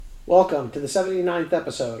Welcome to the 79th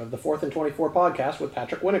episode of the 4th and 24 podcast with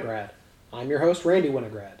Patrick Winograd. I'm your host, Randy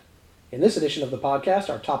Winograd. In this edition of the podcast,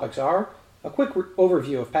 our topics are a quick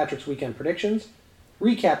overview of Patrick's weekend predictions,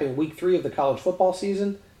 recapping Week 3 of the college football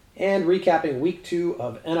season, and recapping Week 2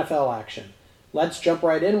 of NFL action. Let's jump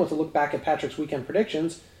right in with a look back at Patrick's weekend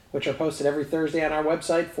predictions, which are posted every Thursday on our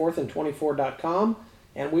website, 4thand24.com,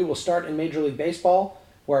 and we will start in Major League Baseball,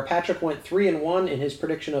 where Patrick went 3-1 in his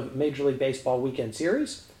prediction of Major League Baseball weekend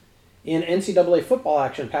series. In NCAA football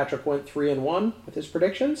action, Patrick went 3-1 with his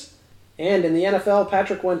predictions. And in the NFL,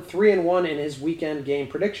 Patrick went 3-1 in his weekend game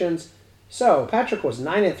predictions. So, Patrick was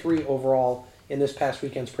 9-3 overall in this past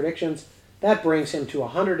weekend's predictions. That brings him to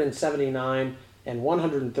 179 and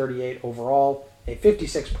 138 overall, a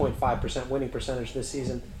 56.5% winning percentage this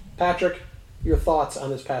season. Patrick, your thoughts on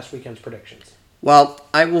this past weekend's predictions? Well,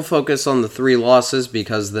 I will focus on the 3 losses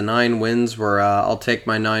because the 9 wins were, I'll take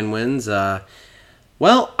my 9 wins.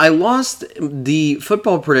 Well, I lost the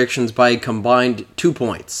football predictions by a combined 2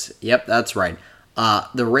 points. Yep, that's right.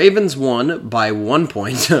 The Ravens won by 1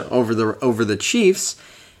 point over the Chiefs,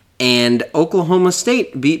 and Oklahoma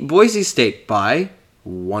State beat Boise State by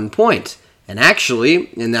 1 point. And actually,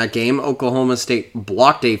 in that game, Oklahoma State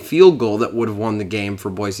blocked a field goal that would have won the game for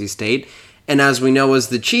Boise State. And as we know, as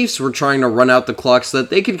the Chiefs were trying to run out the clock so that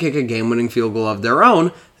they could kick a game-winning field goal of their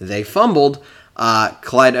own, they fumbled.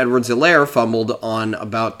 Clyde Edwards-Helaire fumbled on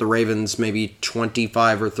about the Ravens' maybe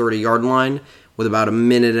 25 or 30 yard line with about a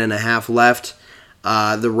minute and a half left.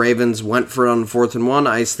 The Ravens went for it on 4th and 1,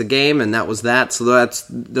 iced the game, and that was that. So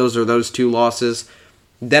those are those 2 losses.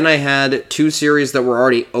 Then I had 2 series that were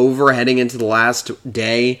already over heading into the last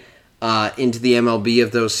day into the MLB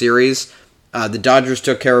of those series. The Dodgers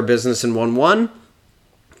took care of business and won 1.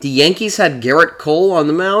 The Yankees had Garrett Cole on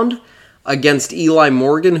the mound against Eli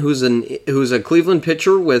Morgan, who's a Cleveland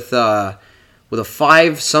pitcher with a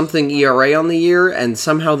 5-something ERA on the year, and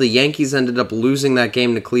somehow the Yankees ended up losing that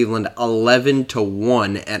game to Cleveland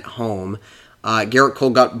 11-1 at home. Garrett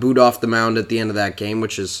Cole got booed off the mound at the end of that game,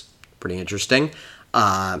 which is pretty interesting.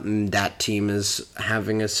 That team is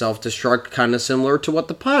having a self-destruct kind of similar to what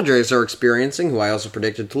the Padres are experiencing, who I also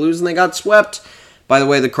predicted to lose, and they got swept. By the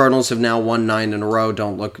way, the Cardinals have now won 9 in a row.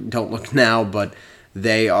 Don't look now, but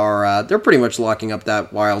they're pretty much locking up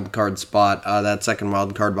that wild card spot, that second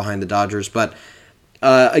wild card behind the Dodgers. But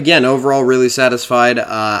again, overall, really satisfied.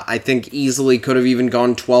 I think easily could have even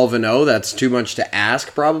gone 12-0. That's too much to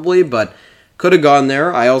ask, probably, but could have gone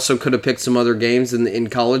there. I also could have picked some other games in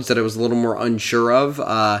college that I was a little more unsure of,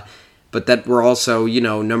 but that were also,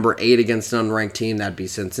 number 8 against an unranked team. That'd be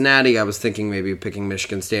Cincinnati. I was thinking maybe picking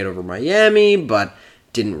Michigan State over Miami, but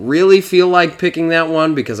didn't really feel like picking that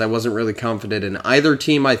one because I wasn't really confident in either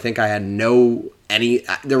team. I think I had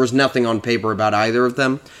there was nothing on paper about either of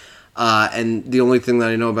them. And the only thing that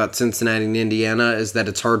I know about Cincinnati and Indiana is that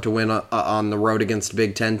it's hard to win on the road against a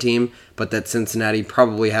Big Ten team, but that Cincinnati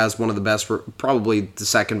probably has one of the best, probably the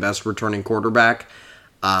second best returning quarterback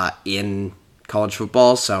in college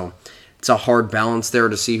football. So it's a hard balance there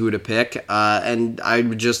to see who to pick. And I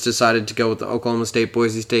just decided to go with the Oklahoma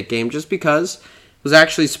State-Boise State game just because it was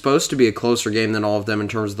actually supposed to be a closer game than all of them in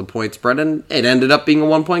terms of the point spread, and it ended up being a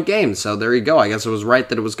 1-point game. So there you go. I guess I was right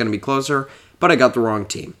that it was going to be closer, but I got the wrong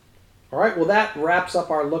team. All right, well, that wraps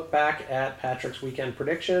up our look back at Patrick's weekend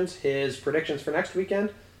predictions. His predictions for next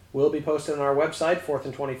weekend will be posted on our website,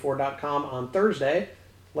 4thand24.com, on Thursday.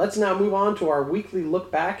 Let's now move on to our weekly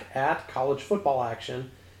look back at college football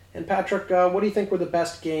action. And Patrick, what do you think were the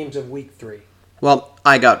best games of Week 3? Well,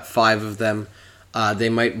 I got 5 of them. They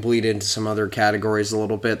might bleed into some other categories a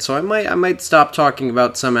little bit, so I might stop talking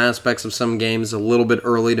about some aspects of some games a little bit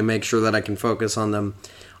early to make sure that I can focus on them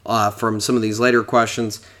from some of these later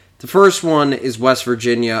questions. The first one is West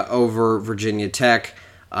Virginia over Virginia Tech,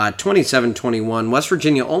 27-21. West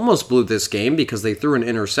Virginia almost blew this game because they threw an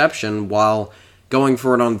interception while going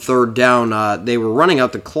for it on 3rd down. They were running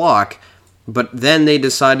out the clock, but then they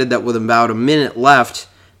decided that with about a minute left,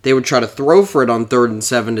 they would try to throw for it on 3rd and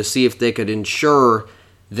 7 to see if they could ensure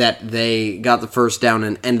that they got the first down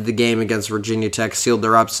and ended the game against Virginia Tech, sealed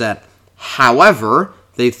their upset. However,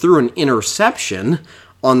 they threw an interception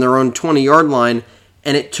on their own 20-yard line,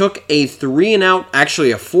 and it took a 3-and-out, actually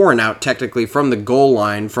a 4-and-out technically, from the goal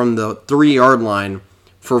line, from the 3-yard line,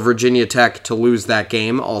 for Virginia Tech to lose that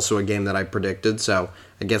game. Also a game that I predicted, so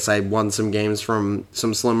I guess I won some games from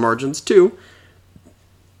some slim margins too.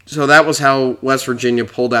 So that was how West Virginia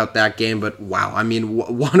pulled out that game, but wow, I mean,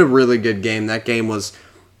 what a really good game. That game was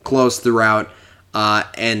close throughout,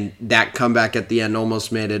 and that comeback at the end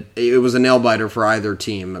almost made it was a nail-biter for either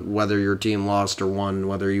team, whether your team lost or won,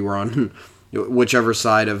 whether you were on whichever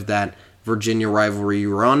side of that Virginia rivalry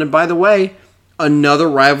you were on. And by the way, another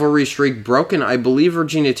rivalry streak broken. I believe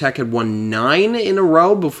Virginia Tech had won 9 in a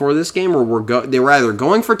row before this game, or they were either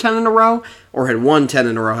going for 10 in a row or had won 10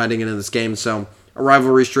 in a row heading into this game. So a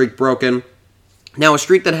rivalry streak broken. Now a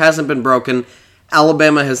streak that hasn't been broken.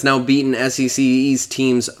 Alabama has now beaten SEC East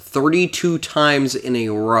teams 32 times in a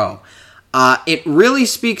row. It really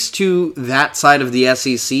speaks to that side of the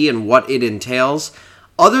SEC and what it entails.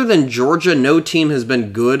 Other than Georgia, no team has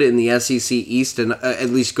been good in the SEC East, and at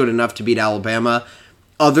least good enough to beat Alabama,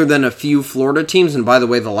 other than a few Florida teams. And by the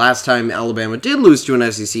way, the last time Alabama did lose to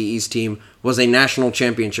an SEC East team was a national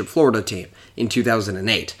championship Florida team in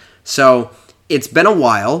 2008. So it's been a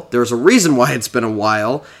while. There's a reason why it's been a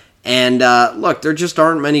while. And look, there just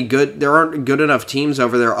aren't good enough teams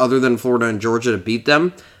over there other than Florida and Georgia to beat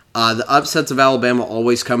them. The upsets of Alabama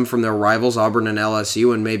always come from their rivals, Auburn and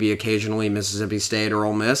LSU, and maybe occasionally Mississippi State or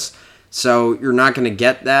Ole Miss. So you're not going to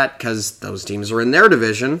get that because those teams are in their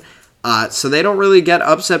division. So they don't really get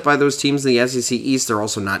upset by those teams in the SEC East. They're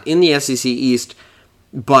also not in the SEC East.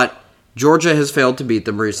 But Georgia has failed to beat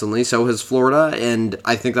them recently, so has Florida, and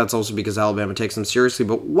I think that's also because Alabama takes them seriously.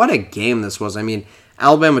 But what a game this was. I mean,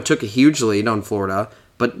 Alabama took a huge lead on Florida,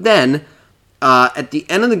 but then at the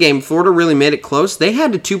end of the game, Florida really made it close. They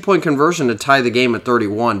had a 2-point conversion to tie the game at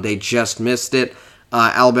 31. They just missed it.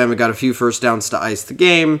 Alabama got a few first downs to ice the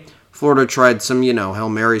game. Florida tried some, Hail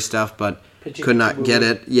Mary stuff, but could not get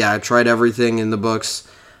it. Yeah, tried everything in the books,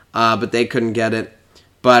 but they couldn't get it.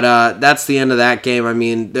 But that's the end of that game. I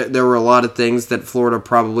mean, there were a lot of things that Florida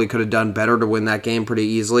probably could have done better to win that game pretty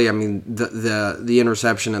easily. I mean, the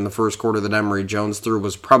interception in the first quarter that Emory Jones threw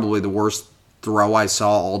was probably the worst throw I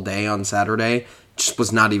saw all day on Saturday. Just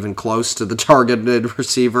was not even close to the targeted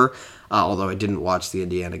receiver. Although I didn't watch the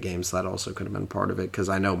Indiana game, so that also could have been part of it, because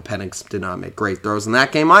I know Penix did not make great throws in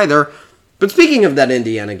that game either. But speaking of that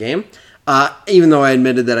Indiana game, even though I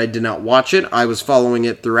admitted that I did not watch it, I was following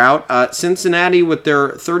it throughout. Cincinnati with their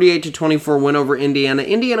 38-24 win over Indiana.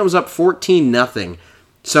 Indiana was up 14-0.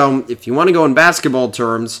 So if you want to go in basketball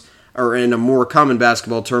terms, or in a more common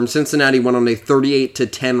basketball term, Cincinnati went on a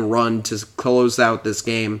 38-10 run to close out this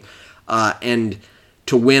game and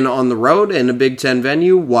to win on the road in a Big Ten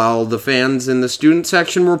venue, while the fans in the student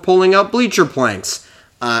section were pulling out bleacher planks.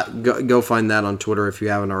 Go find that on Twitter if you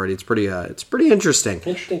haven't already. It's pretty interesting.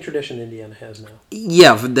 Interesting tradition Indiana has now.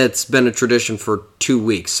 Yeah, that's been a tradition for 2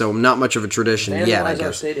 weeks, so not much of a tradition yet, I guess.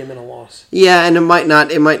 Our stadium in a loss. Yeah, and it might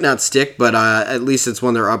not stick, but at least it's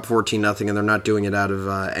when they're up 14-0 and they're not doing it out of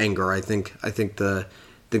anger. I think the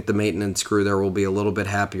maintenance crew there will be a little bit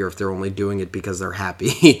happier if they're only doing it because they're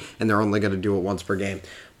happy and they're only going to do it once per game.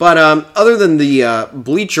 But other than the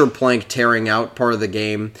bleacher plank tearing out part of the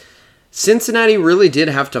game, Cincinnati really did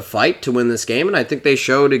have to fight to win this game, and I think they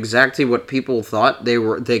showed exactly what people thought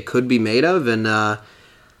they could be made of. And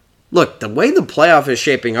look, the way the playoff is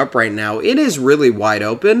shaping up right now, it is really wide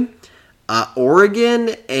open.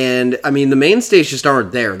 Oregon and, I mean, the mainstays just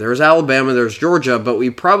aren't there. There's Alabama, there's Georgia, but we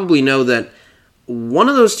probably know that one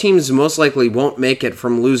of those teams most likely won't make it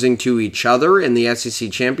from losing to each other in the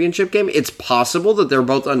SEC championship game. It's possible that they're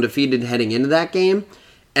both undefeated heading into that game,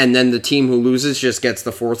 and then the team who loses just gets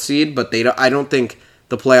the 4th seed, but I don't think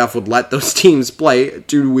the playoff would let those teams play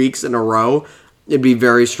 2 weeks in a row. It'd be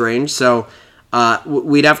very strange. So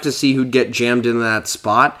we'd have to see who'd get jammed into that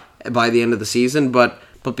spot by the end of the season. But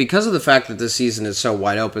because of the fact that this season is so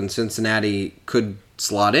wide open, Cincinnati could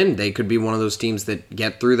slot in. They could be one of those teams that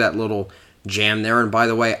get through that little jam there. And by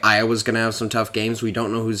the way, Iowa's going to have some tough games. We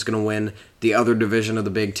don't know who's going to win the other division of the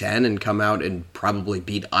Big Ten and come out and probably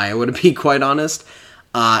beat Iowa, to be quite honest.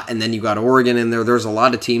 And then you got Oregon in there. There's a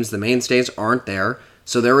lot of teams. The mainstays aren't there.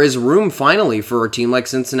 So there is room finally for a team like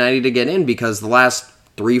Cincinnati to get in, because the last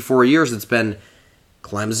 3-4 years it's been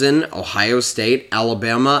Clemson, Ohio State,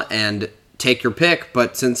 Alabama, and take your pick.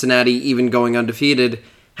 But Cincinnati, even going undefeated,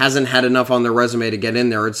 hasn't had enough on their resume to get in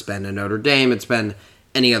there. It's been a Notre Dame. It's been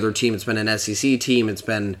any other team. It's been an SEC team. It's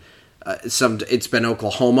been it's been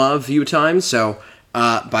Oklahoma a few times. So,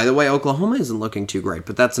 by the way, Oklahoma isn't looking too great,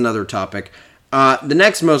 but that's another topic. The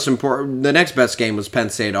next best game was Penn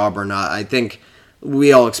State Auburn. I think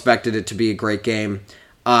we all expected it to be a great game.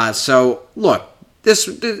 So look,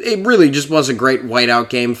 it really just was a great whiteout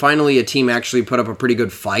game. Finally, a team actually put up a pretty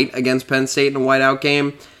good fight against Penn State in a whiteout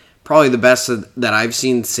game. Probably the best that I've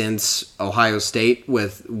seen since Ohio State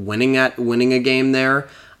with winning a game there.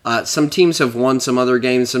 Some teams have won some other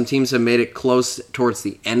games. Some teams have made it close towards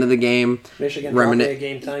the end of the game. Michigan dropped a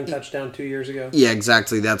game-tying touchdown 2 years ago. Yeah,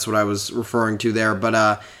 exactly. That's what I was referring to there.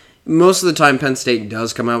 But most of the time Penn State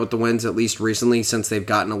does come out with the wins, at least recently, since they've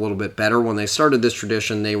gotten a little bit better. When they started this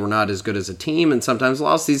tradition, they were not as good as a team and sometimes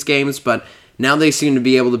lost these games, but now they seem to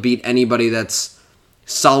be able to beat anybody that's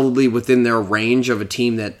solidly within their range of a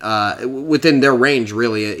team that, within their range,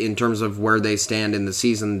 really, in terms of where they stand in the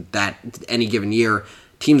season that any given year.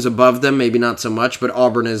 Teams above them, maybe not so much, but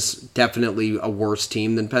Auburn is definitely a worse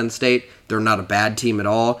team than Penn State. They're not a bad team at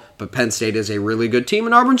all, but Penn State is a really good team,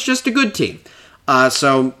 and Auburn's just a good team.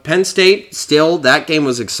 So Penn State, still, that game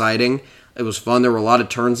was exciting. It was fun. There were a lot of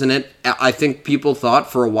turns in it. I think people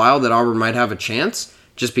thought for a while that Auburn might have a chance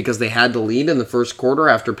just because they had the lead in the first quarter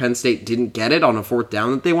after Penn State didn't get it on a fourth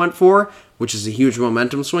down that they went for, which is a huge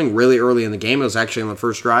momentum swing really early in the game. It was actually on the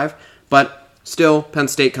first drive. But still, Penn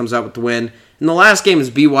State comes out with the win. And the last game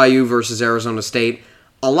is BYU versus Arizona State.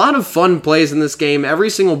 A lot of fun plays in this game.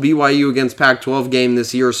 Every single BYU against Pac-12 game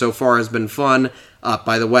this year so far has been fun.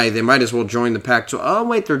 By the way, they might as well join the Pac-12. Oh,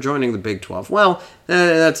 wait, they're joining the Big 12. Well,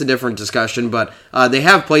 that's a different discussion, but they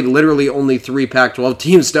have played literally only 3 Pac-12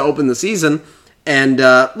 teams to open the season. And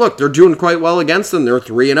look, they're doing quite well against them. They're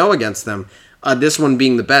 3-0 against them. This one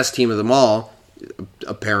being the best team of them all,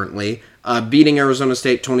 apparently. Beating Arizona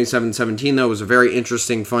State 27-17, though, was a very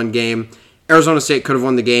interesting, fun game. Arizona State could have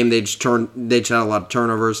won the game. They just had a lot of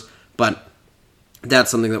turnovers, but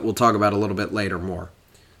that's something that we'll talk about a little bit later more.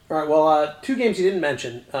 All right, well, 2 games you didn't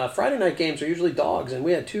mention. Friday night games are usually dogs, and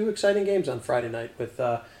we had 2 exciting games on Friday night with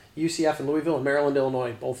UCF and Louisville and Maryland,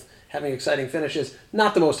 Illinois, both having exciting finishes.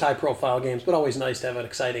 Not the most high-profile games, but always nice to have an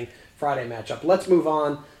exciting Friday matchup. Let's move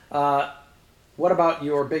on. What about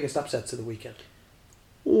your biggest upsets of the weekend?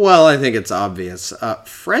 Well, I think it's obvious.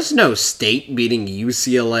 Fresno State beating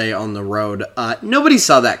UCLA on the road. Nobody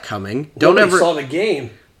saw that coming. Nobody saw the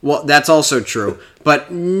game. Well, that's also true.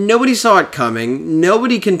 But nobody saw it coming.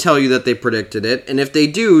 Nobody can tell you that they predicted it. And if they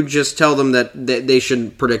do, just tell them that they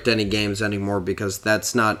shouldn't predict any games anymore because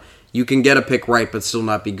that's not... You can get a pick right but still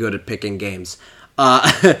not be good at picking games.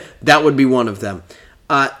 That would be one of them.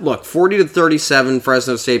 Look, 40-37,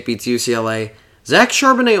 Fresno State beats UCLA. Zach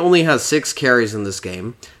Charbonnet only has 6 carries in this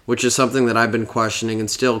game, which is something that I've been questioning and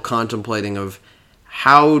still contemplating of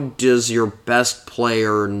how does your best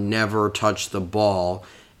player never touch the ball?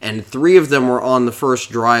 And 3 of them were on the first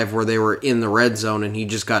drive where they were in the red zone and he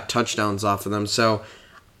just got touchdowns off of them. So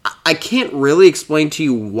I can't really explain to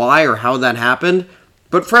you why or how that happened,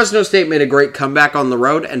 but Fresno State made a great comeback on the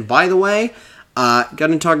road. And by the way,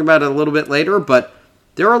 going to talk about it a little bit later, but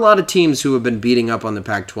there are a lot of teams who have been beating up on the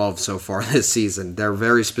Pac-12 so far this season. They're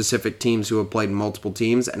very specific teams who have played multiple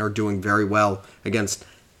teams and are doing very well against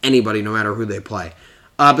anybody, no matter who they play.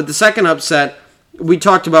 But the second upset, we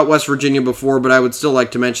talked about West Virginia before, but I would still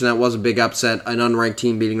like to mention that was a big upset, an unranked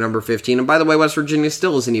team beating number 15. And by the way, West Virginia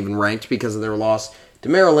still isn't even ranked because of their loss to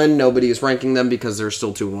Maryland. Nobody is ranking them because they're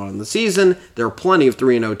still 2-1 in the season. There are plenty of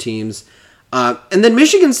 3-0 teams. And then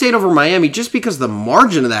Michigan State over Miami, just because the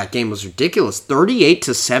margin of that game was ridiculous.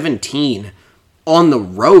 38-17 on the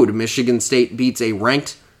road. Michigan State beats a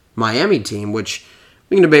ranked Miami team, which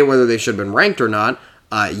we can debate whether they should have been ranked or not.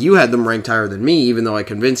 You had them ranked higher than me, even though I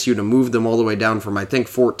convinced you to move them all the way down from, I think,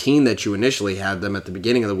 14 that you initially had them at the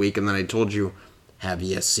beginning of the week. And then I told you, have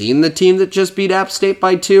you seen the team that just beat App State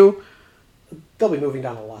by 2? They'll be moving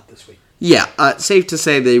down a lot this week. Yeah, safe to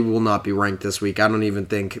say they will not be ranked this week. I don't even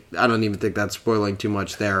think that's spoiling too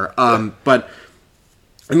much there. But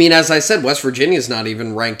I mean, as I said, West Virginia is not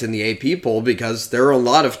even ranked in the AP poll because there are a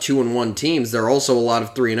lot of 2-1 teams. There are also a lot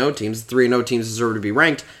of 3-0 teams. The 3-0 teams deserve to be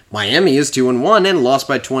ranked. Miami is 2-1 and lost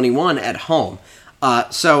by 21 at home.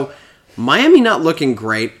 So Miami not looking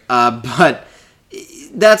great, but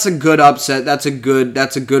that's a good upset. That's a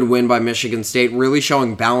good win by Michigan State. Really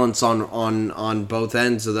showing balance on both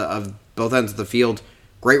ends of the field.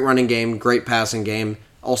 Great running game, great passing game.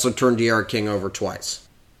 Also turned D'Eriq King over twice.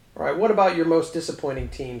 All right, what about your most disappointing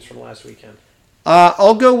teams from last weekend?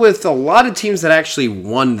 I'll go with a lot of teams that actually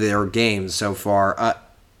won their games so far.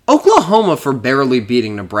 Oklahoma for barely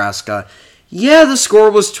beating Nebraska. Yeah, the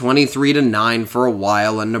score was 23-9 for a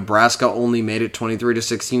while, and Nebraska only made it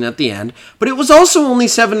 23-16 at the end, but it was also only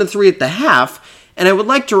 7-3 at the half, and I would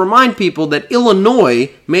like to remind people that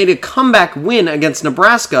Illinois made a comeback win against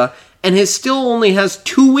Nebraska, and still only has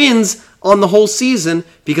 2 wins on the whole season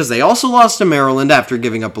because they also lost to Maryland after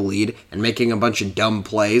giving up a lead and making a bunch of dumb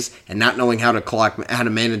plays and not knowing how to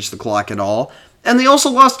manage the clock at all. And they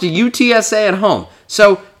also lost to UTSA at home.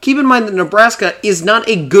 So keep in mind that Nebraska is not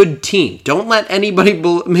a good team. Don't let anybody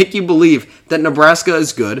make you believe that Nebraska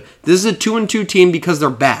is good. This is a 2-2 team because they're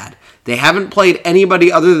bad. They haven't played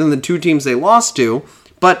anybody other than the 2 teams they lost to,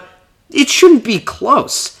 but it shouldn't be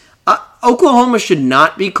close. Oklahoma should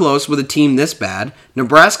not be close with a team this bad.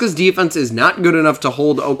 Nebraska's defense is not good enough to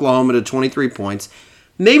hold Oklahoma to 23 points.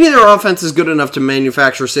 Maybe their offense is good enough to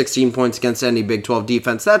manufacture 16 points against any Big 12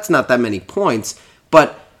 defense. That's not that many points,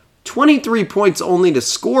 but 23 points only to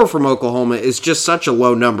score from Oklahoma is just such a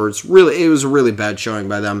low number. It was a really bad showing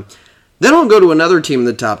by them. Then I'll go to another team in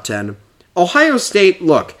the top 10. Ohio State,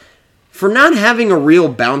 look, for not having a real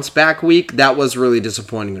bounce-back week, that was really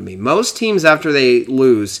disappointing to me. Most teams, after they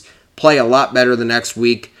lose, play a lot better the next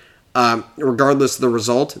week, regardless of the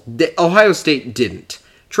result. Ohio State didn't.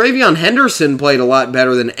 TreVeyon Henderson played a lot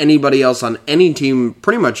better than anybody else on any team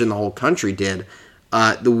pretty much in the whole country did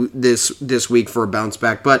this week for a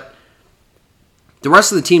bounce-back, but the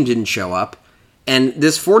rest of the team didn't show up. And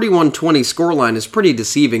this 41-20 scoreline is pretty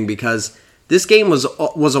deceiving because this game was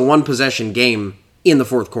a one-possession game in the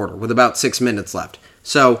fourth quarter with about 6 minutes left.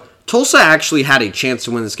 So Tulsa actually had a chance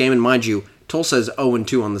to win this game, and mind you, Tulsa is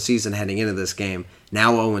 0-2 on the season heading into this game,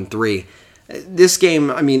 now 0-3. This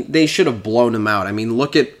game, I mean, they should have blown them out. I mean,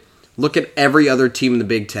 look at every other team in the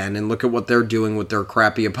Big Ten and look at what they're doing with their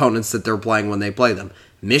crappy opponents that they're playing when they play them.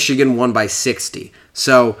 Michigan won by 60.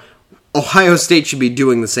 So Ohio State should be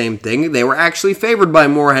doing the same thing. They were actually favored by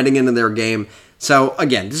more heading into their game. So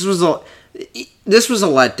again, this was a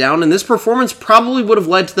letdown, and this performance probably would have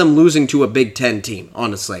led to them losing to a Big Ten team,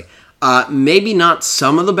 honestly. Maybe not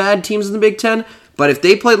some of the bad teams in the Big Ten, but if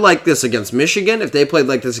they played like this against Michigan, if they played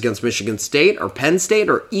like this against Michigan State or Penn State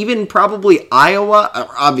or even probably Iowa,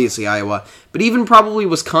 obviously Iowa, but even probably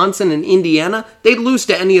Wisconsin and Indiana, they'd lose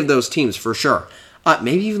to any of those teams for sure.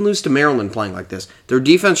 Maybe even lose to Maryland playing like this. Their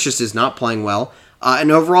defense just is not playing well.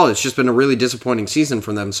 And overall, it's just been a really disappointing season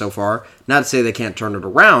for them so far. Not to say they can't turn it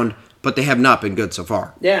around, but they have not been good so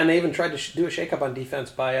far. Yeah, and they even tried to do a shakeup on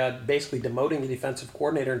defense by basically demoting the defensive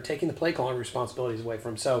coordinator and taking the play calling responsibilities away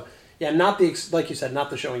from him. So, yeah, not like you said, not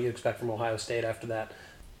the showing you expect from Ohio State after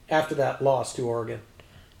that loss to Oregon.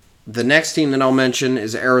 The next team that I'll mention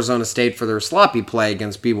is Arizona State for their sloppy play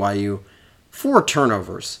against BYU. 4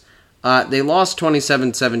 turnovers. They lost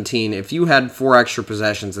 27-17. If you had 4 extra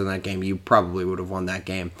possessions in that game, you probably would have won that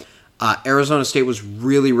game. Arizona State was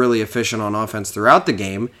really, really efficient on offense throughout the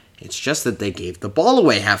game. It's just that they gave the ball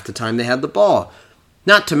away half the time they had the ball.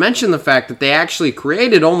 Not to mention the fact that they actually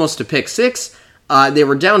created almost a pick six. They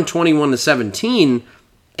were down 21-17,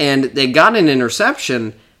 and they got an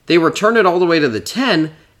interception. They returned it all the way to the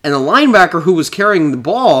 10, and the linebacker who was carrying the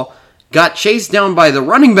ball got chased down by the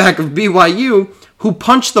running back of BYU, who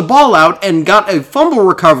punched the ball out and got a fumble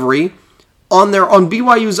recovery on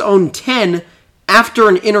BYU's own 10 after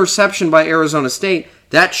an interception by Arizona State.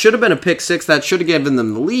 That should have been a pick six. That should have given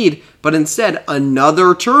them the lead. But instead,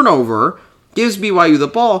 another turnover gives BYU the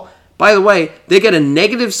ball. By the way, they get a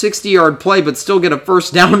negative 60-yard play, but still get a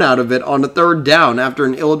first down out of it on a third down after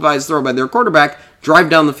an ill-advised throw by their quarterback, drive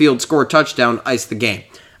down the field, score a touchdown, ice the game.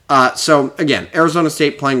 So, again, Arizona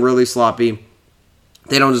State playing really sloppy.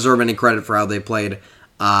 They don't deserve any credit for how they played.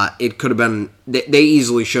 It could have been... They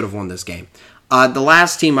easily should have won this game. The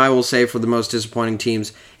last team I will say for the most disappointing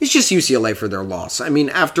teams is just UCLA for their loss. I mean,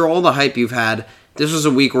 after all the hype you've had, this was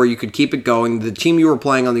a week where you could keep it going. The team you were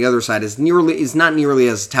playing on the other side is not nearly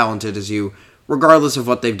as talented as you, regardless of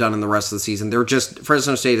what they've done in the rest of the season.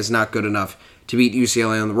 Fresno State is not good enough to beat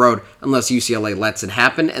UCLA on the road unless UCLA lets it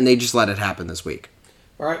happen, and they just let it happen this week.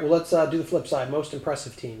 All right, well, let's do the flip side. Most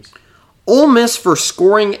impressive teams. Ole Miss for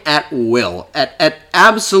scoring at will, at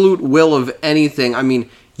absolute will of anything. I mean,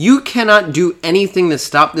 you cannot do anything to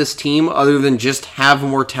stop this team other than just have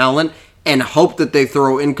more talent and hope that they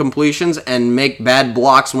throw incompletions and make bad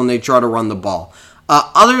blocks when they try to run the ball.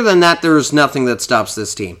 Other than that, there's nothing that stops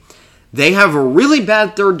this team. They have a really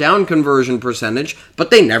bad third down conversion percentage,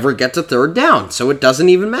 but they never get to third down, so it doesn't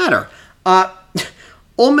even matter.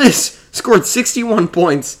 Ole Miss scored 61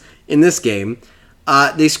 points in this game.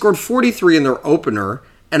 They scored 43 in their opener,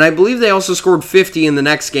 and I believe they also scored 50 in the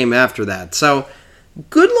next game after that. So,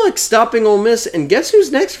 good luck stopping Ole Miss, and guess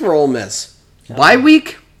who's next for Ole Miss? Bye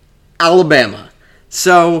week? Alabama.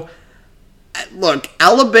 So, look,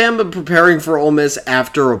 Alabama preparing for Ole Miss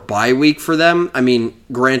after a bye week for them. I mean,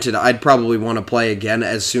 granted, I'd probably want to play again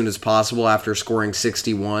as soon as possible after scoring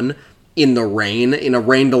 61 in the rain, in a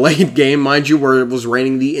rain-delayed game, mind you, where it was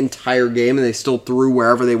raining the entire game and they still threw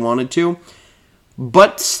wherever they wanted to.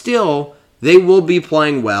 But still, they will be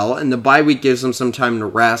playing well, and the bye week gives them some time to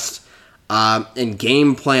rest and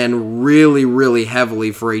game plan really, really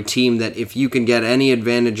heavily for a team that if you can get any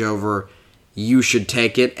advantage over, you should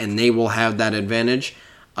take it, and they will have that advantage.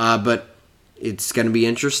 But it's going to be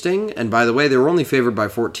interesting. And by the way, they were only favored by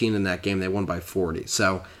 14 in that game. They won by 40.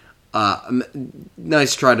 So,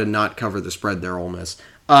 nice try to not cover the spread there, Ole Miss.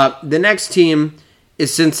 The next team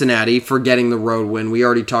is Cincinnati for getting the road win. We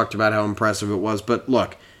already talked about how impressive it was, but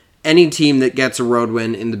look, any team that gets a road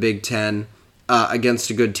win in the Big Ten against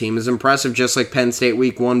a good team is impressive, just like Penn State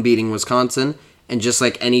Week 1 beating Wisconsin, and just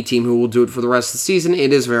like any team who will do it for the rest of the season,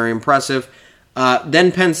 it is very impressive.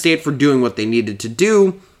 Then Penn State for doing what they needed to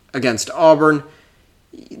do against Auburn.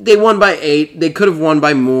 They won by 8. They could have won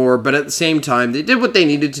by more, but at the same time, they did what they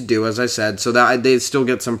needed to do, as I said, so that they still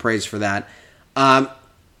get some praise for that.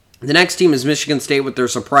 The next team is Michigan State with their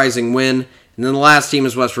surprising win, and then the last team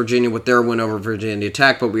is West Virginia with their win over Virginia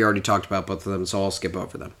Tech, but we already talked about both of them, so I'll skip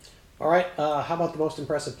over them. All right, how about the most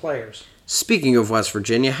impressive players? Speaking of West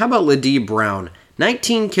Virginia, how about Ladie Brown?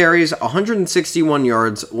 19 carries, 161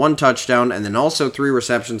 yards, 1 touchdown, and then also 3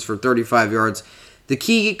 receptions for 35 yards. The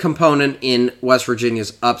key component in West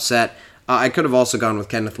Virginia's upset, I could have also gone with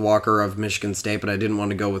Kenneth Walker of Michigan State, but I didn't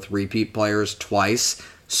want to go with repeat players twice.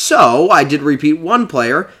 So I did repeat one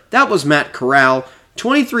player. That was Matt Corral.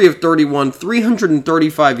 23 of 31,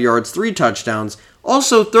 335 yards, 3 touchdowns.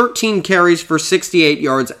 Also 13 carries for 68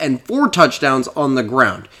 yards and 4 touchdowns on the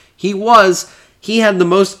ground. He had the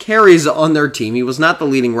most carries on their team. He was not the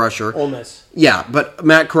leading rusher. Ole Miss. Yeah, but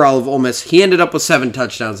Matt Corral of Ole Miss, he ended up with 7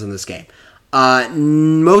 touchdowns in this game.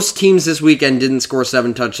 Most teams this weekend didn't score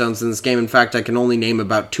 7 touchdowns in this game. In fact, I can only name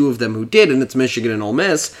about 2 of them who did, and it's Michigan and Ole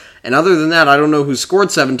Miss. And other than that, I don't know who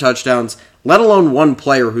scored 7 touchdowns, let alone one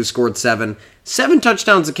player who scored 7. 7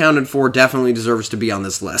 touchdowns accounted for definitely deserves to be on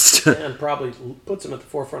this list. And probably puts him at the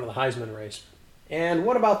forefront of the Heisman race. And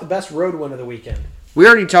what about the best road win of the weekend? We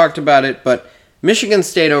already talked about it, but Michigan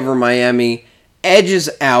State over Miami edges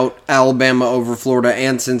out Alabama over Florida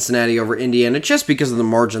and Cincinnati over Indiana just because of the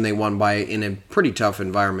margin they won by in a pretty tough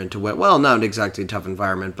environment to win. Well, not exactly a tough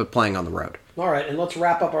environment, but playing on the road. All right, and let's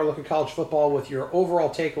wrap up our look at college football with your overall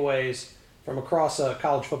takeaways from across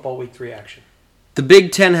college football Week 3 action. The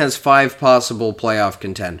Big Ten has 5 possible playoff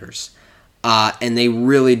contenders, and they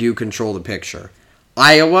really do control the picture.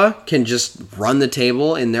 Iowa can just run the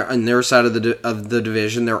table in their side of the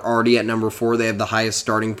division. They're already at number 4. They have the highest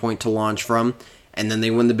starting point to launch from, and then they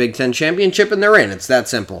win the Big Ten championship, and they're in. It's that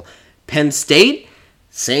simple. Penn State,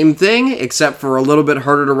 same thing, except for a little bit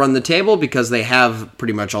harder to run the table because they have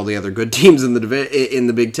pretty much all the other good teams in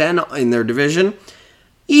the Big Ten in their division.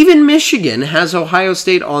 Even Michigan has Ohio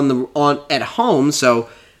State at home, so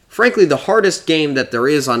frankly, the hardest game that there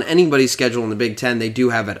is on anybody's schedule in the Big Ten, they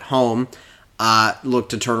do have at home. Look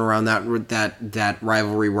to turn around that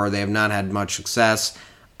rivalry where they have not had much success.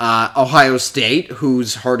 Ohio State,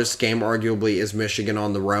 whose hardest game arguably is Michigan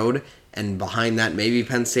on the road, and behind that maybe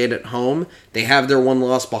Penn State at home. They have their one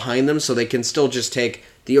loss behind them, so they can still just take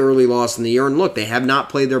the early loss in the year. And look, they have not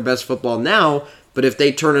played their best football now, but if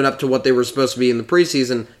they turn it up to what they were supposed to be in the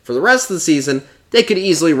preseason for the rest of the season, they could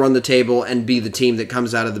easily run the table and be the team that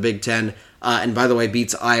comes out of the Big Ten. And by the way,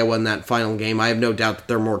 beats Iowa in that final game. I have no doubt that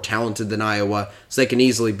they're more talented than Iowa, so they can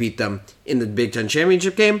easily beat them in the Big Ten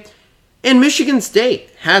championship game. And Michigan State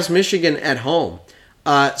has Michigan at home.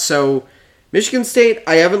 So Michigan State,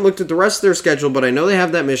 I haven't looked at the rest of their schedule, but I know they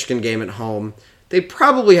have that Michigan game at home. They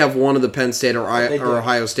probably have one of the Penn State or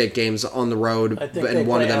Ohio State games on the road, and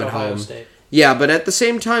one of them at home. State. Yeah, but at the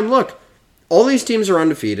same time, look, all these teams are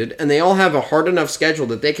undefeated, and they all have a hard enough schedule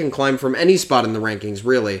that they can climb from any spot in the rankings,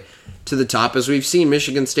 really, to the top. As we've seen,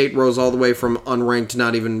 Michigan State rose all the way from unranked,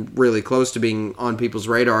 not even really close to being on people's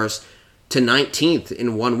radars, to 19th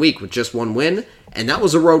in 1 week with just one win, and that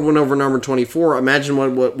was a road win over number 24. Imagine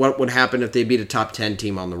what would happen if they beat a top 10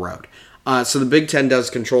 team on the road. So the Big Ten does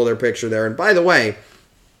control their picture there. And by the way,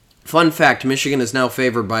 fun fact, Michigan is now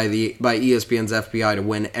favored by ESPN's FPI to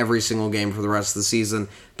win every single game for the rest of the season.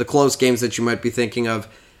 The close games that you might be thinking of,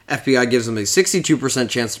 FPI gives them a 62%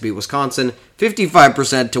 chance to beat Wisconsin,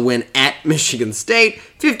 55% to win at Michigan State,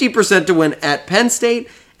 50% to win at Penn State,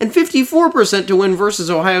 and 54% to win versus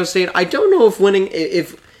Ohio State. I don't know if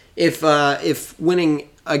winning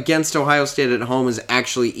against Ohio State at home is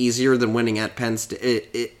actually easier than winning at Penn State.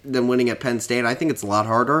 I think it's a lot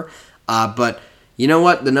harder. But you know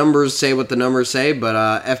what? The numbers say what the numbers say.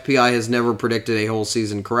 But FPI has never predicted a whole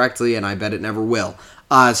season correctly, and I bet it never will.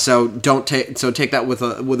 So take that with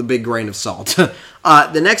a big grain of salt.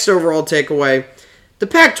 The next overall takeaway. The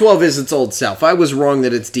Pac-12 is its old self. I was wrong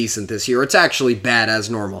that it's decent this year. It's actually bad as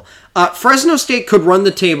normal. Fresno State could run the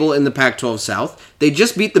table in the Pac-12 South. They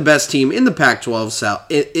just beat the best team in the Pac-12 South,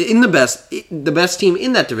 the best team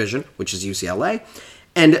in that division, which is UCLA.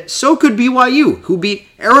 And so could BYU, who beat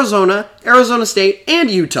Arizona, Arizona State, and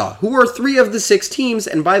Utah, who are 3 of the 6 teams.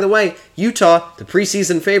 And by the way, Utah, the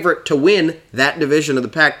preseason favorite to win that division of the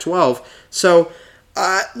Pac-12. So,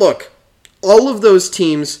 look, all of those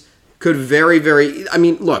teams could very, very... I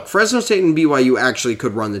mean, look, Fresno State and BYU actually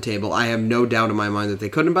could run the table. I have no doubt in my mind that they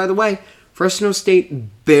could. And by the way, Fresno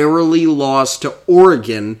State barely lost to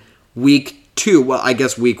Oregon week 2. Well, I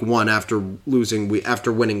guess week 1 after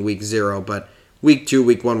winning week 0, but week 2,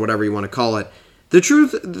 week 1, whatever you want to call it. The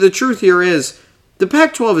truth here is the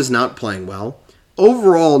Pac-12 is not playing well.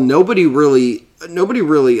 Overall, nobody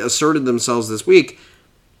really asserted themselves this week.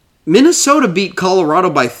 Minnesota beat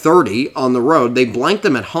Colorado by 30 on the road. They blanked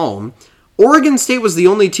them at home. Oregon State was the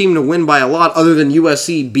only team to win by a lot other than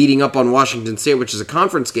USC beating up on Washington State, which is a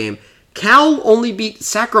conference game. Cal only beat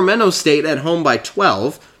Sacramento State at home by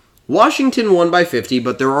 12. Washington won by 50,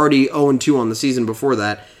 but they're already 0-2 on the season before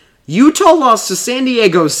that. Utah lost to San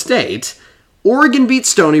Diego State. Oregon beat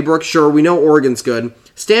Stony Brook. Sure, we know Oregon's good.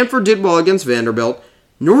 Stanford did well against Vanderbilt.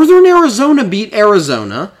 Northern Arizona beat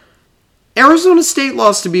Arizona. Arizona State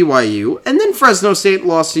lost to BYU, and then Fresno State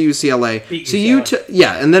lost to UCLA.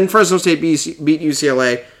 And then Fresno State beat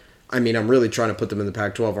UCLA. I mean, I'm really trying to put them in the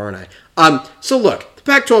Pac-12, aren't I? So look, the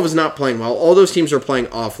Pac-12 is not playing well. All those teams are playing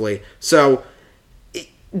awfully, so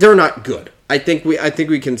they're not good. I think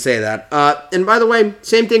we can say that. And by the way,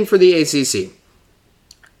 same thing for the ACC.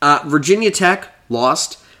 Virginia Tech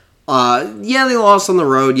lost. They lost on the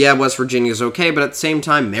road. Yeah, West Virginia's okay, but at the same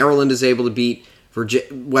time, Maryland is able to beat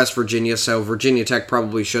West Virginia, so Virginia Tech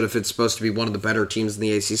probably should if it's supposed to be one of the better teams in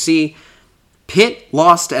the ACC. Pitt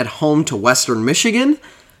lost at home to Western Michigan.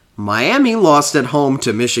 Miami lost at home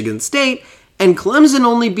to Michigan State. And Clemson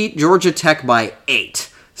only beat Georgia Tech by 8.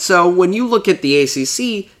 So when you look at the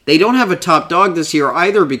ACC, they don't have a top dog this year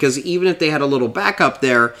either, because even if they had a little backup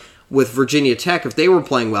there with Virginia Tech, if they were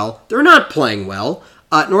playing well, they're not playing well.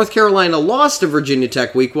 North Carolina lost to Virginia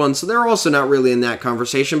Tech week 1, so they're also not really in that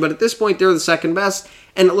conversation. But at this point, they're the second best,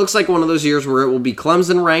 and it looks like one of those years where it will be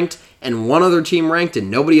Clemson ranked and one other team ranked,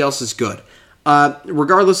 and nobody else is good.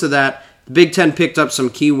 Regardless of that, the Big Ten picked up some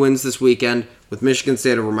key wins this weekend with Michigan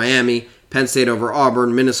State over Miami, Penn State over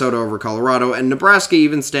Auburn, Minnesota over Colorado, and Nebraska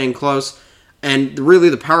even staying close. And really,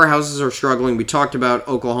 the powerhouses are struggling. We talked about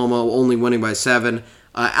Oklahoma only winning by 7.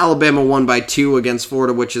 Alabama won by 2 against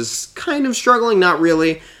Florida, which is kind of struggling, not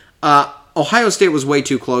really. Ohio State was way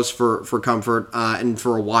too close for comfort, and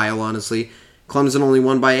for a while, honestly. Clemson only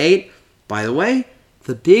won by 8. By the way,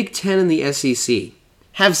 the Big Ten and the SEC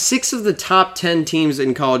have 6 of the top 10 teams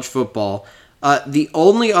in college football. The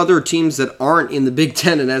only other teams that aren't in the Big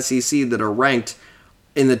Ten and SEC that are ranked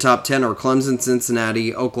in the top 10 are Clemson,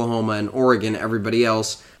 Cincinnati, Oklahoma, and Oregon. Everybody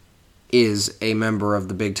else is a member of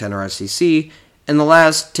the Big Ten or SEC. And the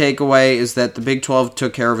last takeaway is that the Big 12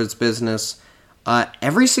 took care of its business.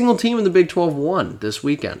 Every single team in the Big 12 won this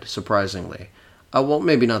weekend, surprisingly. Well,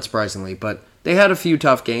 maybe not surprisingly, but they had a few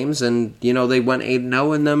tough games, and, they went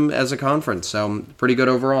 8-0 in them as a conference, so pretty good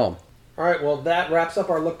overall. All right, well, that wraps up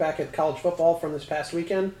our look back at college football from this past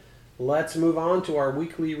weekend. Let's move on to our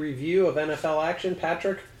weekly review of NFL action.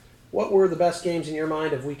 Patrick, what were the best games in your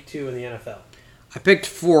mind of Week 2 in the NFL? I picked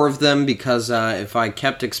 4 of them because if I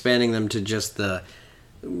kept expanding them to just the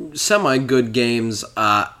semi-good games,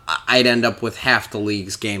 I'd end up with half the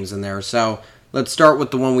league's games in there. So let's start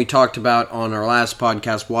with the one we talked about on our last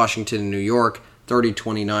podcast, Washington and New York.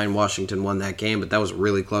 30-29, Washington won that game, but that was a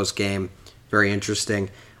really close game. Very interesting.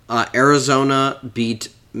 Arizona beat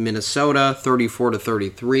Minnesota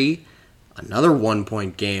 34-33. Another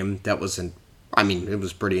 1-point game that was it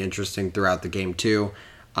was pretty interesting throughout the game too.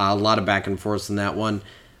 A lot of back and forth in that one.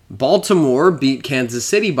 Baltimore beat Kansas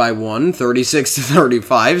City by 1,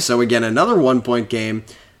 36-35. So again, another 1-point game.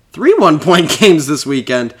 3 1-point games this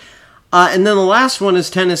weekend. And then the last one is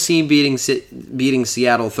Tennessee beating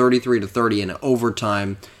Seattle 33-30 in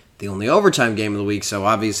overtime. The only overtime game of the week, so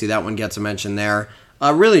obviously that one gets a mention there.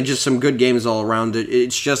 Really just some good games all around.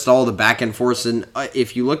 It's just all the back and forth. And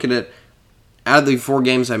if you look at it, out of the 4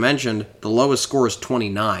 games I mentioned, the lowest score is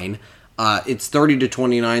 29. It's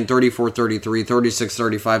 30-29, 34-33,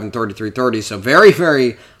 36-35, and 33-30. So very,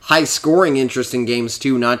 very high-scoring, interesting games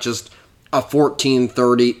too. Not just a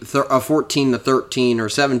 14-13 or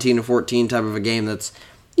 17-14 type of a game. That's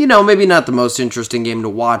maybe not the most interesting game to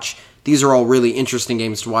watch. These are all really interesting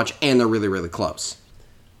games to watch, and they're really, really close.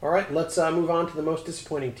 All right, let's move on to the most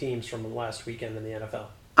disappointing teams from the last weekend in the NFL.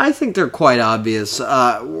 I think they're quite obvious.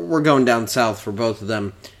 We're going down south for both of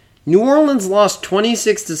them. New Orleans lost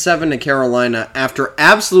 26-7 to Carolina after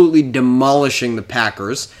absolutely demolishing the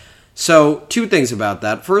Packers. So, 2 things about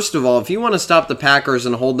that. First of all, if you want to stop the Packers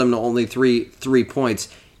and hold them to only three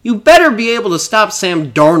points, you better be able to stop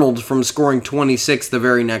Sam Darnold from scoring 26 the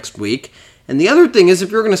very next week. And the other thing is, if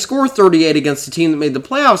you're going to score 38 against a team that made the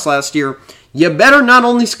playoffs last year, you better not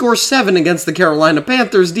only score 7 against the Carolina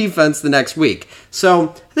Panthers defense the next week. So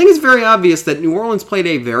I think it's very obvious that New Orleans played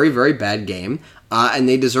a very, very bad game, and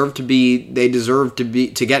they deserve to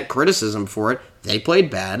get criticism for it. They played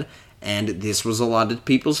bad, and this was a lot of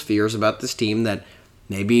people's fears about this team, that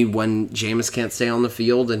maybe when Jameis can't stay on the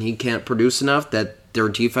field and he can't produce enough, that their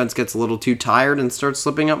defense gets a little too tired and starts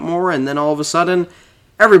slipping up more, and then all of a sudden,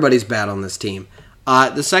 everybody's bad on this team.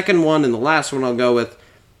 The second one and the last one I'll go with,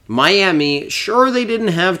 Miami. Sure, they didn't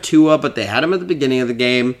have Tua, but they had him at the beginning of the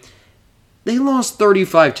game. They lost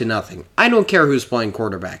 35-0. I don't care who's playing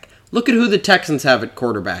quarterback. Look at who the Texans have at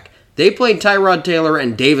quarterback. They played Tyrod Taylor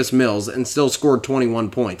and Davis Mills and still scored 21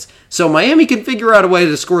 points. So Miami can figure out a way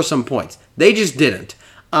to score some points. They just didn't.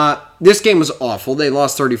 This game was awful. They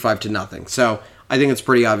lost 35-0. So I think it's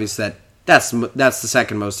pretty obvious that that's the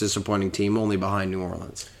second most disappointing team, only behind New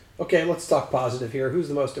Orleans. Okay, let's talk positive here. Who's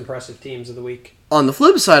the most impressive teams of the week? On the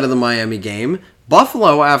flip side of the Miami game,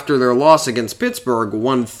 Buffalo, after their loss against Pittsburgh,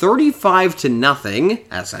 won 35-0,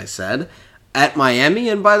 as I said, at Miami.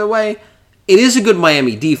 And by the way, it is a good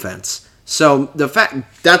Miami defense. So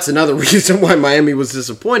that's another reason why Miami was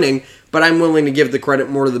disappointing, but I'm willing to give the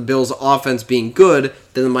credit more to the Bills' offense being good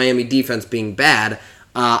than the Miami defense being bad.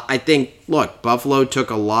 I think, look, Buffalo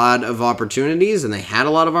took a lot of opportunities, and they had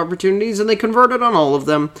a lot of opportunities, and they converted on all of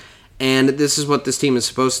them. And this is what this team is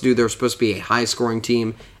supposed to do. They're supposed to be a high-scoring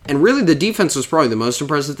team. And really, the defense was probably the most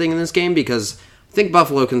impressive thing in this game, because I think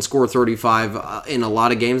Buffalo can score 35 in a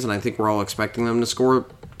lot of games, and I think we're all expecting them to score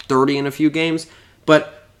 30 in a few games.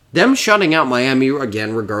 But them shutting out Miami,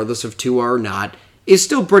 again, regardless of Tua or not, is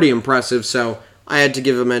still pretty impressive, so I had to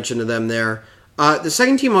give a mention to them there. The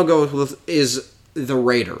second team I'll go with is the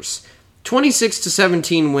Raiders.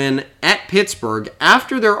 26-17 win at Pittsburgh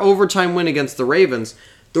after their overtime win against the Ravens.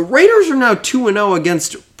 The Raiders are now 2-0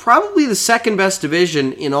 against probably the second best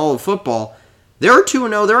division in all of football. They're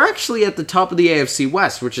 2-0. They're actually at the top of the AFC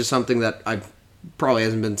West, which is something that probably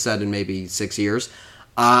hasn't been said in maybe 6 years.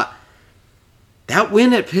 That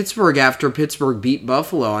win at Pittsburgh after Pittsburgh beat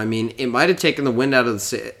Buffalo, I mean, it might have taken the wind out of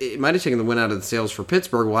the sails for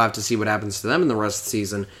Pittsburgh. We'll have to see what happens to them in the rest of the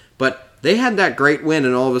season. But they had that great win,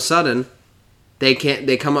 and all of a sudden, they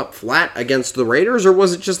come up flat against the Raiders, or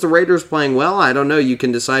was it just the Raiders playing well? I don't know. You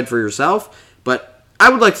can decide for yourself. But I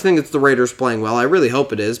would like to think it's the Raiders playing well. I really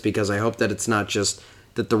hope it is, because I hope that it's not just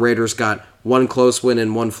that the Raiders got one close win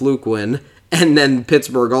and one fluke win, and then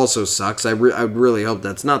Pittsburgh also sucks. I would really hope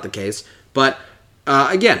that's not the case. But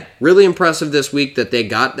again, really impressive this week that they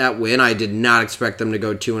got that win. I did not expect them to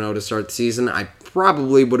go 2-0 to start the season. I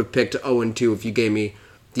probably would have picked 0-2 if you gave me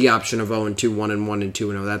the option of 0-2, 1-1, and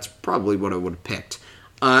 2-0. That's probably what I would have picked.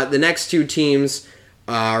 The next two teams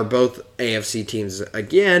are both AFC teams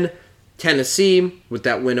again. Tennessee with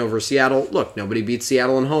that win over Seattle. Look, nobody beats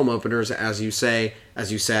Seattle in home openers, as you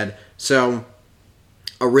said. So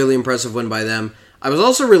a really impressive win by them. I was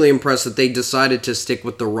also really impressed that they decided to stick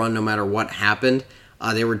with the run no matter what happened.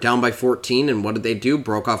 They were down by 14, and what did they do?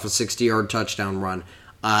 Broke off a 60-yard touchdown run.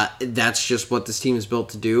 That's just what this team is built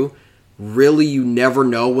to do. Really, you never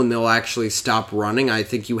know when they'll actually stop running. I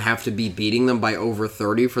think you have to be beating them by over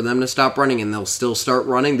 30 for them to stop running, and they'll still start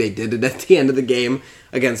running. They did it at the end of the game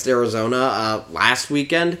against Arizona last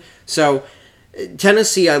weekend. So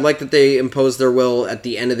Tennessee, I like that they imposed their will at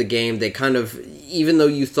the end of the game. They kind of, even though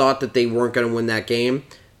you thought that they weren't going to win that game,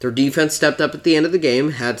 their defense stepped up at the end of the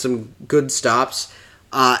game, had some good stops,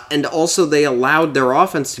 and also they allowed their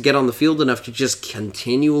offense to get on the field enough to just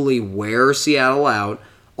continually wear Seattle out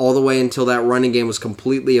all the way until that running game was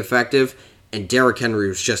completely effective, and Derrick Henry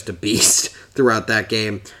was just a beast throughout that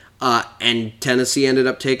game. And Tennessee ended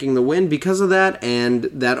up taking the win because of that, and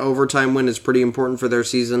that overtime win is pretty important for their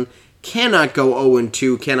season. Cannot go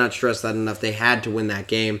 0-2, cannot stress that enough. They had to win that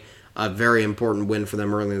game. A very important win for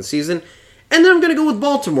them early in the season. And then I'm going to go with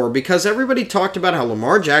Baltimore, because everybody talked about how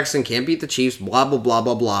Lamar Jackson can't beat the Chiefs, blah, blah, blah,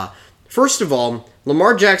 blah, blah. First of all,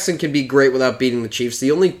 Lamar Jackson can be great without beating the Chiefs.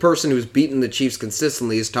 The only person who's beaten the Chiefs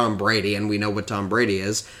consistently is Tom Brady, and we know what Tom Brady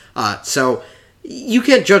is. So you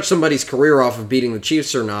can't judge somebody's career off of beating the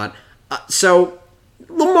Chiefs or not. So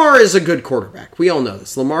Lamar is a good quarterback. We all know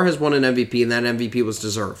this. Lamar has won an MVP, and that MVP was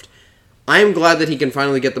deserved. I am glad that he can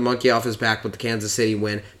finally get the monkey off his back with the Kansas City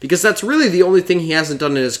win, because that's really the only thing he hasn't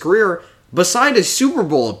done in his career beside a Super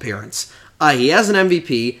Bowl appearance. He has an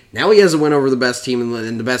MVP. Now he has a win over the best team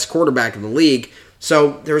and the best quarterback in the league.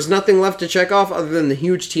 So there's nothing left to check off other than the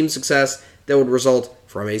huge team success that would result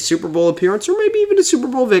from a Super Bowl appearance or maybe even a Super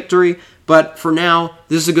Bowl victory. But for now,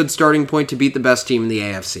 this is a good starting point to beat the best team in the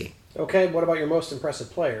AFC. Okay, what about your most impressive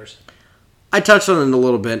players? I touched on it a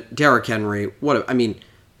little bit. Derrick Henry.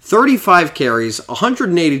 35 carries,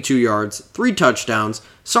 182 yards, 3 touchdowns.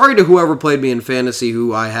 Sorry to whoever played me in fantasy,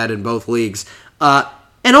 who I had in both leagues.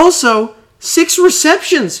 And also, 6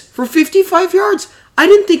 receptions for 55 yards. I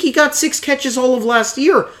didn't think he got 6 catches all of last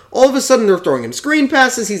year. All of a sudden, they're throwing him screen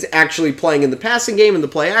passes. He's actually playing in the passing game and the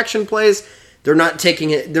play-action plays. They're not taking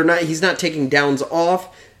it. He's not taking downs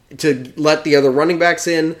off to let the other running backs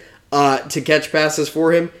in to catch passes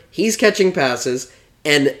for him. He's catching passes.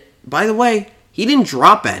 And by the way, he didn't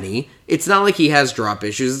drop any. It's not like he has drop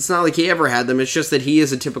issues. It's not like he ever had them. It's just that he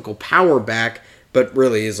is a typical power back, but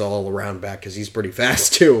really is all around back because he's pretty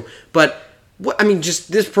fast too. But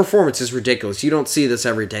just this performance is ridiculous. You don't see this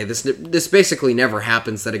every day. This basically never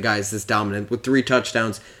happens that a guy is this dominant with 3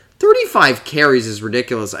 touchdowns. 35 carries is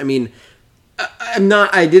ridiculous. I mean,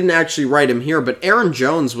 I didn't actually write him here, but Aaron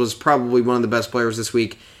Jones was probably one of the best players this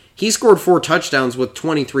week. He scored 4 touchdowns with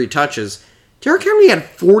 23 touches. Derrick Henry had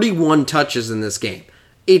 41 touches in this game.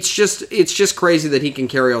 It's just crazy that he can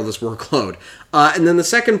carry all this workload. And then the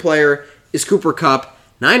second player is Cooper Kupp.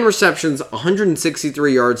 9 receptions,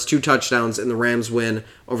 163 yards, 2 touchdowns in the Rams win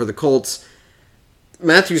over the Colts.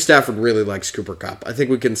 Matthew Stafford really likes Cooper Kupp. I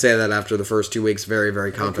think we can say that after the first 2 weeks very,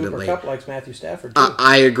 very confidently. Cooper Kupp likes Matthew Stafford, too.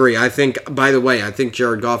 I agree. By the way, I think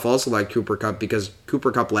Jared Goff also liked Cooper Kupp because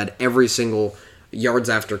Cooper Kupp led every single yards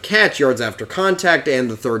after catch, yards after contact,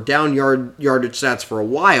 and the third down yardage stats for a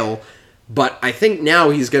while. But I think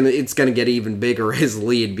now it's gonna get even bigger, his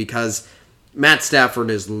lead, because Matt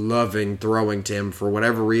Stafford is loving throwing to him for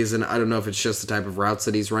whatever reason. I don't know if it's just the type of routes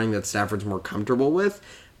that he's running that Stafford's more comfortable with.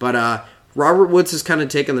 But Robert Woods has kind of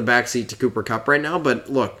taken the backseat to Cooper Kupp right now.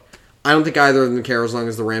 But look, I don't think either of them care as long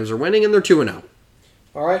as the Rams are winning, and they're 2-0.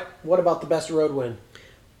 All right, what about the best road win?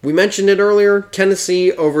 We mentioned it earlier,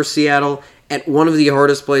 Tennessee over Seattle at one of the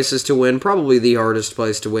hardest places to win, probably the hardest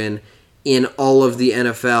place to win in all of the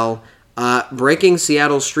NFL. Breaking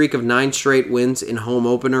Seattle's streak of 9 straight wins in home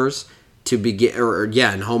openers.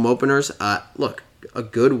 In home openers. Look, a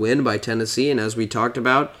good win by Tennessee, and as we talked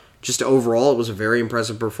about, just overall, it was a very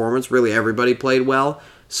impressive performance. Really, everybody played well.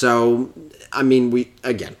 So, I mean,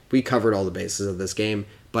 we covered all the bases of this game,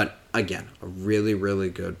 but again, a really, really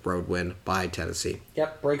good road win by Tennessee.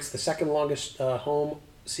 Yep, breaks the second longest home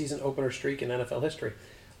season opener streak in NFL history.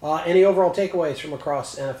 Any overall takeaways from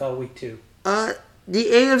across NFL Week 2? The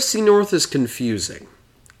AFC North is confusing,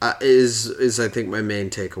 is I think my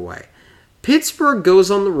main takeaway. Pittsburgh goes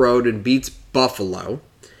on the road and beats Buffalo.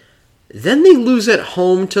 Then they lose at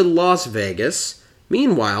home to Las Vegas.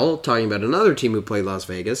 Meanwhile, talking about another team who played Las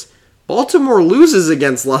Vegas, Baltimore loses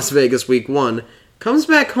against Las Vegas Week 1, comes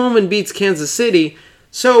back home and beats Kansas City.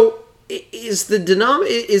 So is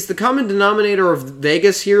the common denominator of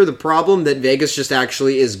Vegas here the problem that Vegas just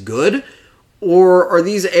actually is good? Or are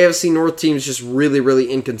these AFC North teams just really,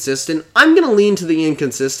 really inconsistent? I'm going to lean to the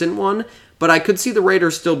inconsistent one, but I could see the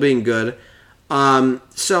Raiders still being good.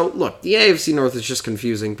 So, look, the AFC North is just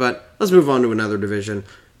confusing, but let's move on to another division.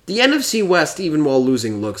 The NFC West, even while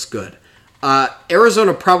losing, looks good.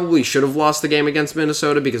 Arizona probably should have lost the game against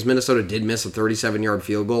Minnesota because Minnesota did miss a 37-yard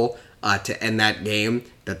field goal to end that game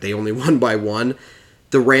that they only won by 1.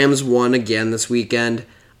 The Rams won again this weekend.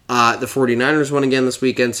 The 49ers won again this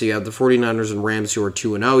weekend, so you have the 49ers and Rams who are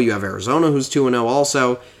 2-0. You have Arizona who's 2-0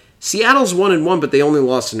 also. Seattle's 1-1, but they only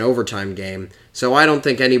lost an overtime game. So I don't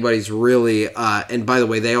think anybody's really... and by the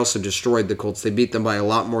way, they also destroyed the Colts. They beat them by a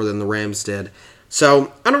lot more than the Rams did.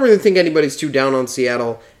 So I don't really think anybody's too down on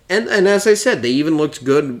Seattle. And as I said, they even looked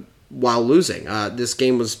good while losing. This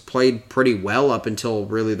game was played pretty well up until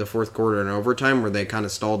really the fourth quarter and overtime, where they kind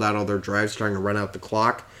of stalled out all their drives trying to run out the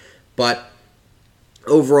clock. But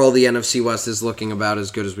overall, the NFC West is looking about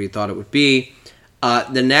as good as we thought it would be.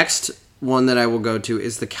 The next one that I will go to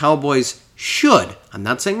is the Cowboys should. I'm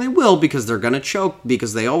not saying they will because they're going to choke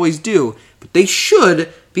because they always do, but they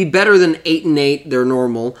should be better than 8-8, their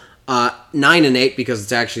normal. 9-8 because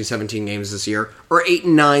it's actually 17 games this year, or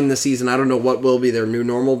 8-9 this season. I don't know what will be their new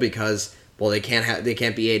normal because they can't be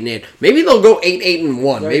 8-8. Maybe they'll go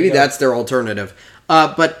 8-1. Maybe that's their alternative.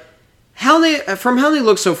 But from how they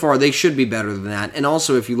look so far, they should be better than that. And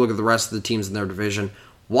also, if you look at the rest of the teams in their division,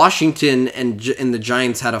 Washington and the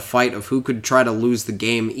Giants had a fight of who could try to lose the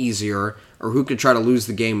game easier or who could try to lose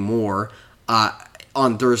the game more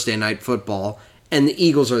on Thursday Night Football, and the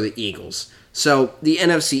Eagles are the Eagles. So the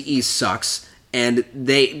NFC East sucks, and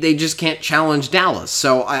they just can't challenge Dallas.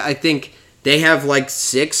 So I think they have like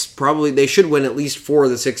 6, probably they should win at least 4 of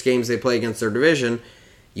the 6 games they play against their division.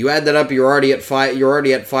 You add that up, you're already at 5. You're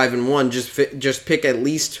already at 5-1. Just pick at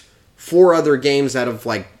least 4 other games out of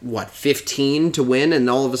 15 to win, and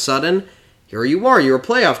all of a sudden, here you are. You're a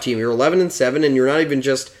playoff team. You're 11-7, and you're not even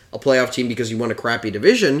just a playoff team because you won a crappy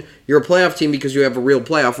division. You're a playoff team because you have a real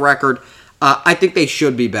playoff record. I think they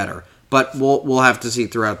should be better, but we'll have to see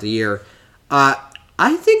throughout the year.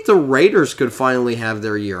 I think the Raiders could finally have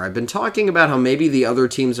their year. I've been talking about how maybe the other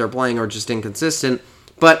teams they're playing are just inconsistent,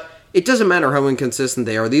 but it doesn't matter how inconsistent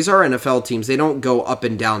they are. These are NFL teams. They don't go up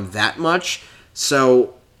and down that much.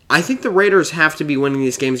 So I think the Raiders have to be winning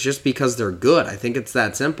these games just because they're good. I think it's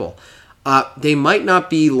that simple. They might not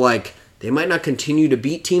continue to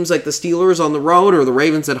beat teams like the Steelers on the road or the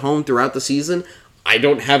Ravens at home throughout the season. I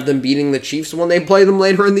don't have them beating the Chiefs when they play them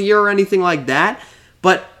later in the year or anything like that.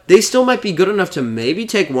 But they still might be good enough to maybe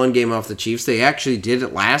take one game off the Chiefs. They actually did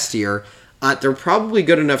it last year. They're probably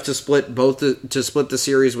good enough to split the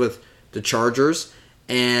series with the Chargers,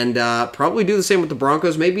 and probably do the same with the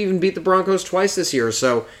Broncos. Maybe even beat the Broncos twice this year.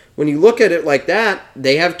 So when you look at it like that,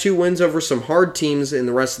 they have 2 wins over some hard teams in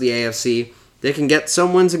the rest of the AFC. They can get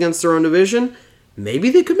some wins against their own division. Maybe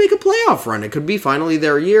they could make a playoff run. It could be finally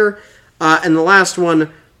their year. And the last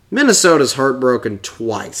one, Minnesota's heartbroken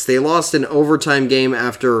twice. They lost an overtime game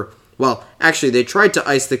after, well, actually, they tried to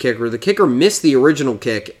ice the kicker. The kicker missed the original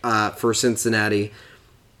kick for Cincinnati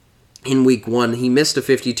in week 1. He missed a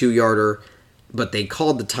 52-yarder, but they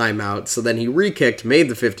called the timeout. So then he re-kicked, made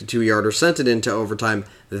the 52-yarder, sent it into overtime,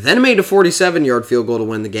 then made a 47-yard field goal to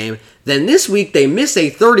win the game. Then this week, they miss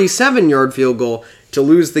a 37-yard field goal to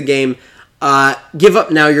lose the game. Give up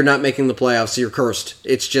now, you're not making the playoffs, you're cursed.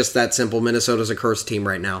 It's just that simple. Minnesota's a cursed team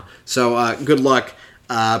right now. So good luck.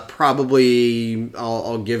 Probably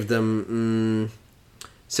I'll give them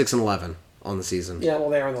 6-11 on the season. Yeah, well,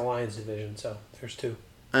 they are in the Lions division, so there's 2.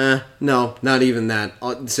 No, not even that.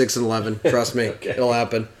 6-11, trust me. Okay. It'll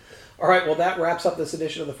happen. All right, well, that wraps up this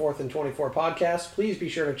edition of the 4th and 24 podcast. Please be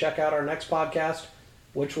sure to check out our next podcast,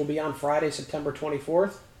 which will be on Friday, September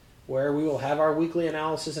 24th. Where we will have our weekly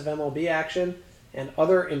analysis of MLB action and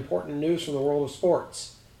other important news from the world of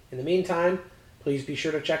sports. In the meantime, please be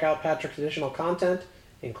sure to check out Patrick's additional content,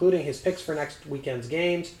 including his picks for next weekend's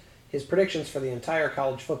games, his predictions for the entire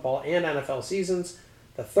college football and NFL seasons,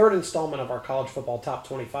 the 3rd installment of our college football top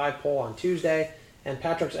 25 poll on Tuesday, and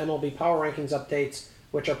Patrick's MLB power rankings updates,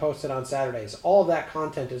 which are posted on Saturdays. All of that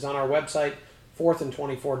content is on our website,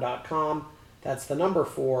 4thand24.com. That's the number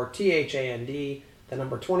 4, THAND, the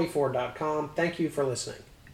number 24.com. Thank you for listening.